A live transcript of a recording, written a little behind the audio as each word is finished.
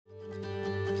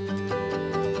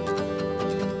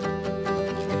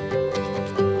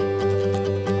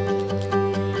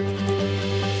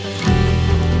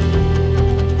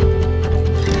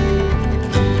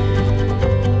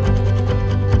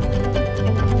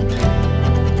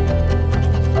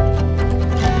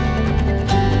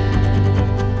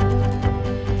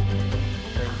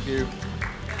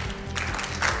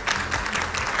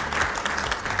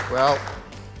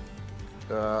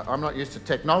I'm not used to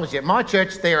technology. At my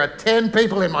church, there are 10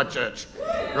 people in my church,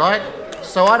 right?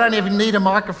 So I don't even need a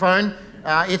microphone.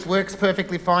 It works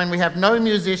perfectly fine. We have no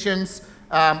musicians.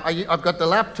 I've got the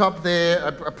laptop there,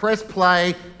 a press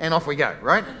play, and off we go,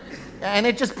 right? And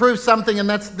it just proves something, and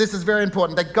this is very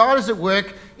important, that God is at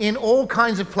work in all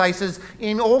kinds of places,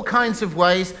 in all kinds of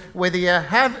ways, whether you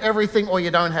have everything or you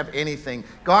don't have anything.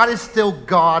 God is still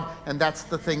God, and that's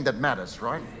the thing that matters,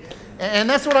 right? And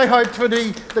that's what I hope for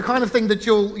the kind of thing that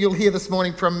you'll hear this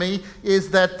morning from me,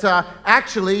 is that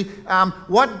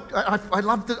what I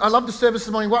love the service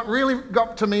this morning. What really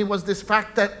got to me was this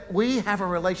fact that we have a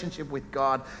relationship with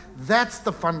God. That's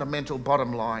the fundamental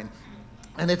bottom line.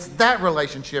 And it's that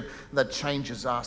relationship that changes us.